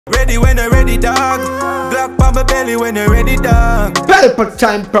Ready when you're ready, dog. Glock on my belly when you're ready, dog. Pelpa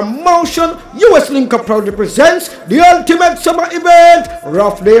Time Promotion, US Linker proudly presents the ultimate summer event,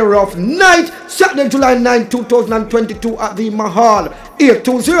 Rough Day, Rough Night, Saturday, July 9, 2022 at the Mahal,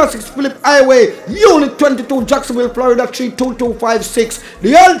 8206 Phillip Highway, Unit 22, Jacksonville, Florida 32256.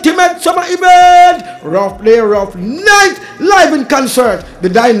 The ultimate summer event, Rough Day, Rough Night, live in concert, the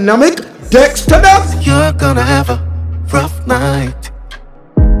dynamic Dexta. You're gonna have a rough night.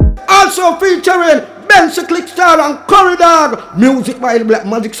 Also featuring Benson Clickstar and Corridor. Music by the Black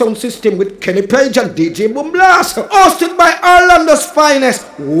Magic Sound System with Kenny Page and DJ Boom Blast. Hosted by Orlando's finest,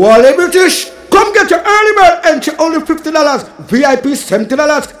 Wally British. Come get your early bird entry, only $50. VIP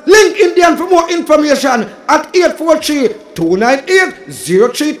 $70. Link Indian for more information at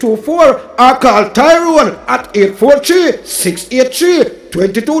 843-298-0324 or call Tyrone at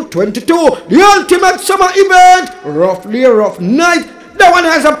 843-683-2222. The ultimate summer event, Rough Day, Rough Night. That one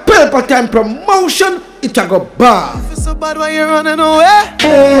has a Pelpa Time promotion. It's a go bar. It's so bad why you're running away.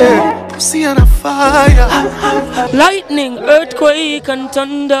 I'm seeing a fire. Lightning, earthquake, and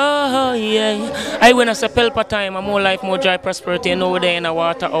thunder. Yeah. I when I say Pelpa Time, I'm more life, more joy, prosperity. You know, we're there in a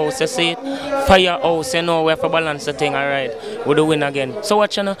water house. You see it? Firehouse. You know, we have to balance the thing. Alright, we'll do win again. So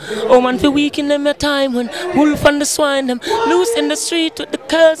watch you know. Oh man, for week in them a time when wolf and the swine them loose in the street with the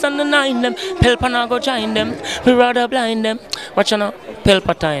curls and the nine them. Pelpa now go join them. We rather blind them. Watch you know.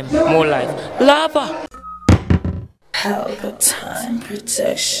 Pelpa Time, more life. Lava. Pelpa Time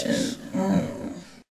protection.